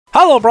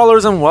Hello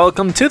Brawlers and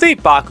welcome to the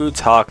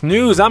BakuTalk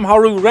news. I'm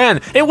Haru.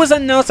 It was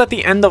announced at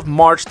the end of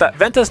March that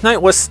Ventus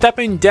Knight was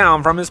stepping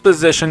down from his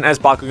position as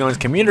Bakugan's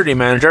community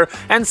manager,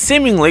 and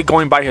seemingly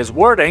going by his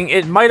wording,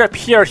 it might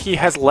appear he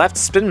has left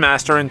Spin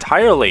Master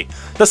entirely.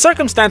 The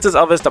circumstances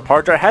of his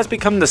departure has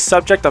become the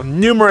subject of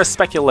numerous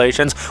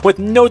speculations with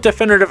no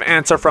definitive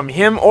answer from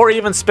him or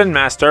even Spin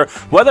Master.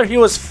 Whether he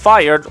was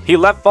fired, he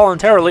left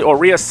voluntarily, or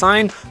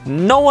reassigned,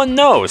 no one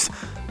knows.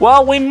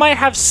 Well, we might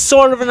have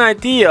sort of an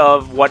idea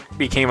of what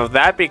became of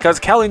that, because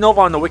Kelly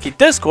Nova on the Wiki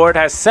Discord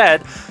has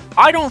said,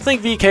 "I don't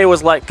think VK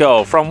was let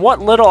go. From what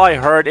little I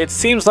heard, it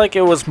seems like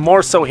it was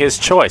more so his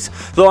choice.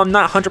 Though I'm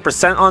not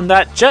 100% on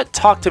that. Jet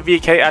talked to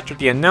VK after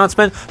the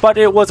announcement, but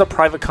it was a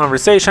private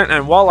conversation,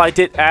 and while I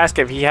did ask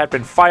if he had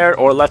been fired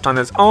or left on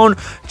his own,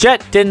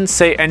 Jet didn't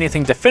say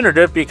anything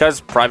definitive because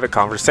private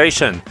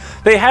conversation.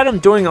 They had him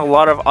doing a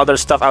lot of other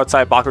stuff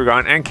outside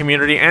Bakugan and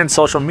community and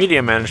social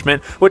media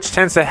management, which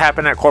tends to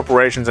happen at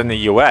corporations in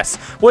the US,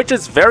 which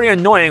is very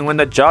annoying when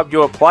the job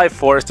you apply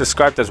for is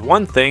described as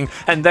one thing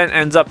and then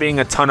ends up being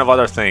a ton of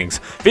other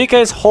things.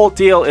 VK's whole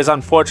deal is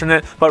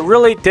unfortunate, but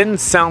really didn't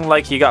sound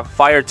like he got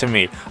fired to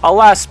me.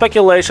 Alas,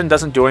 speculation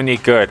doesn't do any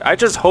good. I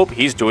just hope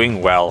he's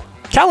doing well."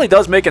 Callie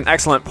does make an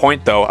excellent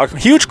point though. A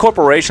huge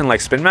corporation like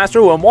Spin Master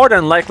will more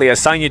than likely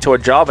assign you to a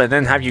job and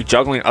then have you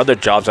juggling other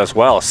jobs as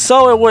well,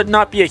 so it would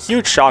not be a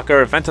huge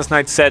shocker if Ventus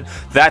Knight said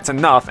that's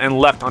enough and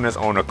left on his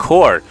own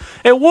accord.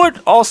 It would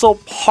also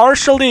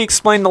partially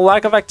explain the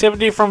lack of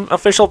activity from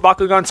official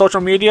Bakugan social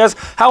medias.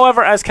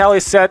 However, as Callie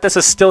said, this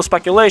is still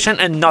speculation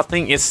and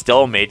nothing is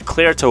still made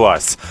clear to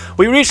us.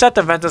 We reached out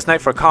to Ventus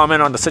Knight for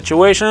comment on the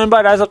situation,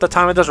 but as of the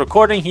time of this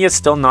recording, he has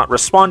still not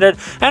responded,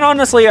 and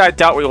honestly I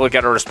doubt we will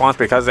get a response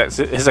because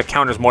his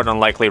account is more than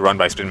likely run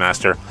by Spin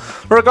Master.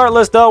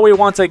 Regardless though, we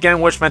once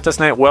again wish Ventus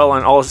Knight well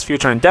on all his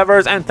future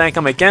endeavors and thank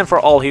him again for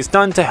all he's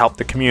done to help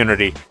the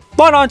community.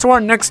 But on to our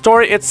next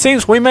story, it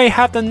seems we may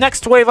have the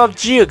next wave of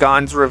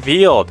Geogans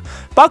revealed.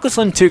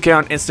 BakuSlim2K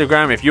on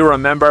Instagram, if you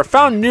remember,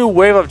 found new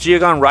wave of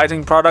Geogan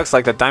Rising products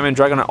like the Diamond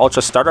Dragon and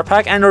Ultra Starter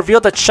Pack and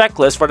revealed a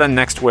checklist for the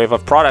next wave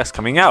of products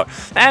coming out,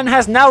 and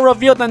has now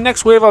revealed the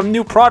next wave of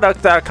new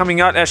products that are coming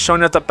out as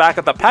shown at the back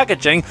of the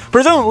packaging,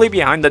 presumably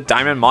behind the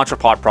Diamond Mantra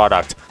Pod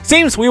product.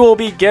 Seems we will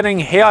be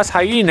getting Chaos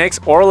Hyenix,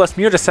 Aurelus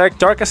Mutasec,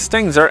 Darkest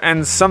Stinger,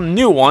 and some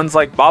new ones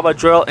like Baba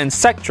Drill,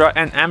 Insectra,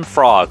 and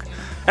Amfrog.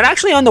 And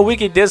actually on the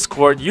Wiki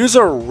Discord,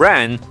 user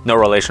Ren, no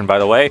relation by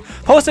the way,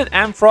 posted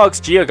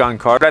Amfrog's Geogan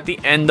card at the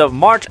end of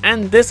March,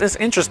 and this is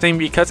interesting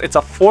because it's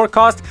a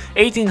 4-cost,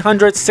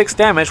 1800 6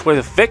 damage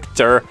with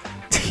Victor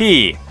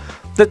T.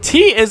 The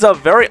T is a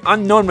very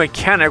unknown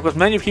mechanic, with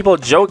many people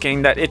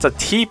joking that it's a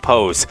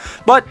T-pose,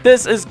 but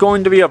this is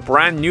going to be a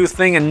brand new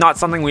thing and not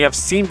something we have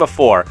seen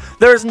before.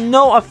 There is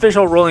no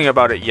official ruling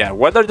about it yet,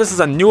 whether this is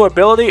a new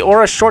ability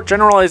or a short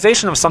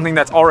generalization of something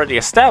that's already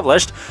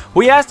established.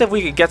 We asked if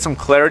we could get some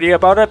clarity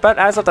about it, but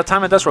as of the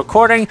time of this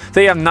recording,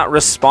 they have not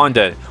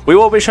responded. We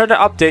will be sure to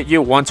update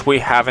you once we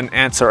have an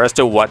answer as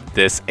to what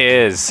this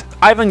is.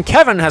 Ivan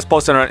Kevin has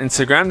posted on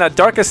Instagram that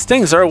Darkest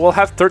Stinger will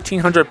have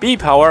 1300 B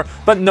power,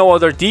 but no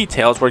other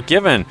details were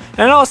given.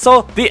 And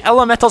also the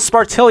Elemental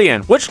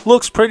Spartillion, which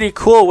looks pretty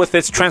cool with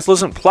its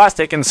translucent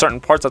plastic in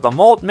certain parts of the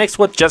mold mixed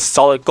with just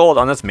solid gold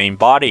on its main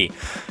body.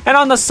 And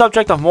on the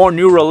subject of more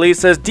new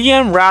releases,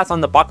 DM Wrath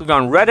on the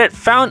Bakugan Reddit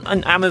found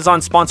an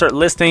Amazon sponsored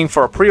listing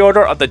for a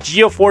pre-order of the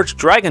Geoforged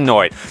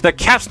Dragonoid, the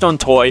capstone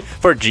toy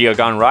for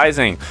Geogan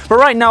Rising. But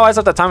right now, as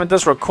of the time of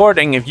this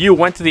recording, if you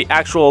went to the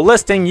actual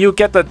listing, you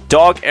get the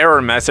dog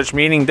error message,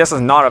 meaning this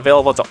is not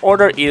available to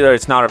order. Either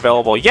it's not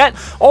available yet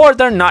or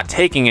they're not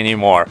taking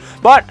anymore.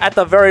 But at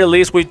the very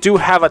least, we do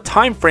have a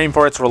time frame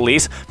for its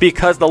release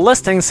because the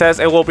listing says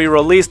it will be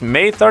released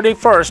May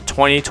 31st,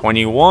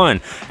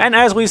 2021. And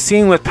as we've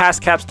seen with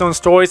past capstone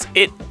stories,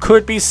 it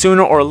could be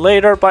sooner or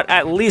later, but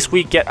at least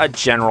we get a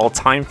general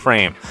time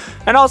frame.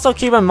 And also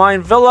keep in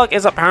mind, Villuck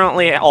is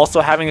apparently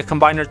also having a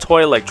combiner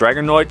toy like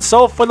Dragonoid,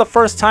 so for the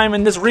first time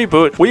in this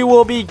reboot, we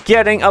will be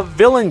getting a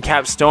villain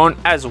capstone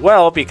as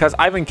well, because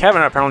Ivan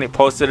Kevin apparently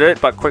posted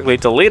it but quickly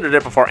deleted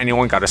it before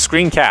anyone got a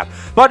screen cap.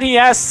 But he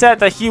has said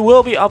that he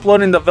will be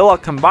uploading the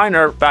Villuck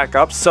combiner back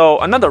up, so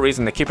another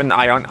reason to keep an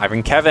eye on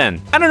Ivan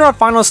Kevin. And in our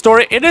final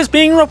story, it is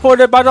being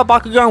reported by the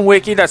Bakugan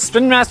Wiki that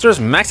Spin Master's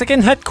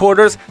Mexican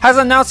headquarters has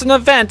announced an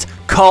event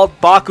called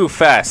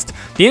BakuFest.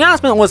 The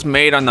announcement was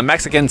made on the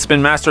Mexican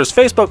Spin Master's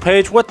Facebook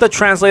page with the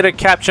translated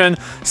caption,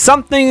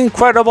 "Something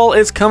incredible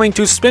is coming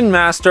to Spin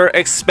Master,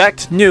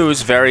 expect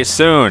news very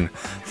soon.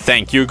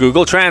 Thank you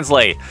Google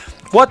Translate."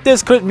 What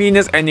this could mean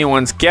is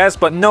anyone's guess,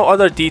 but no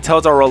other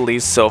details are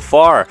released so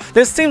far.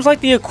 This seems like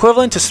the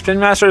equivalent to Spin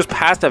Master's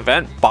past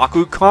event,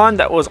 BakuCon,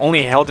 that was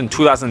only held in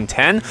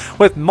 2010,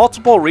 with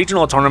multiple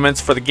regional tournaments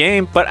for the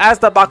game, but as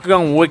the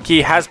Bakugan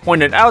Wiki has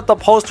pointed out, the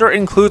poster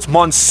includes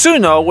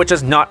Monsuno, which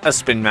is not a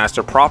Spin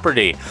Master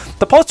property.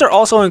 The poster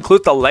also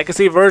includes the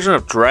legacy version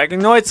of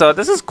Dragonoid, so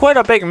this is quite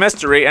a big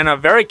mystery and a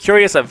very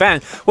curious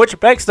event, which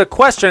begs the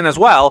question as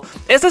well,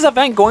 is this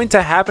event going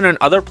to happen in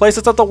other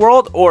places of the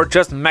world or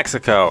just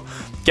Mexico?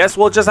 Guess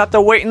we'll just have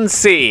to wait and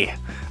see.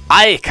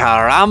 Ay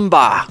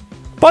caramba!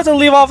 But to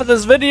leave off of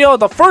this video,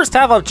 the first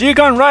half of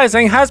Geogan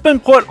Rising has been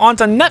put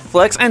onto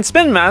Netflix, and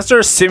Spin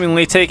Master,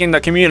 seemingly taking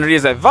the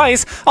community's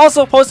advice,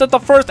 also posted the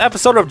first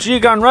episode of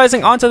Geogan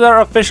Rising onto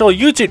their official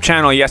YouTube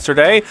channel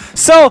yesterday.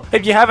 So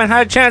if you haven't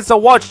had a chance to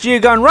watch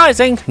Geogan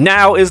Rising,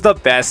 now is the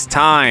best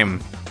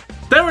time.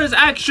 There is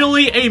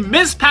actually a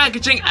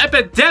mispackaging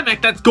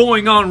epidemic that's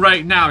going on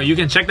right now. You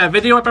can check that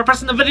video out by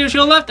pressing the video to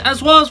your left,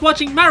 as well as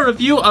watching my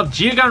review of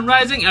Geogan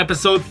Rising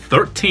episode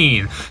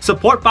 13.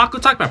 Support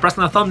BakuTalk by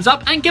pressing the thumbs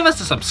up and give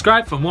us a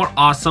subscribe for more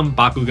awesome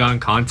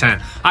Bakugan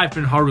content. I've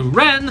been Haru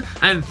Ren,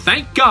 and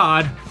thank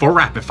God for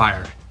Rapid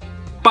Fire.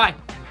 Bye.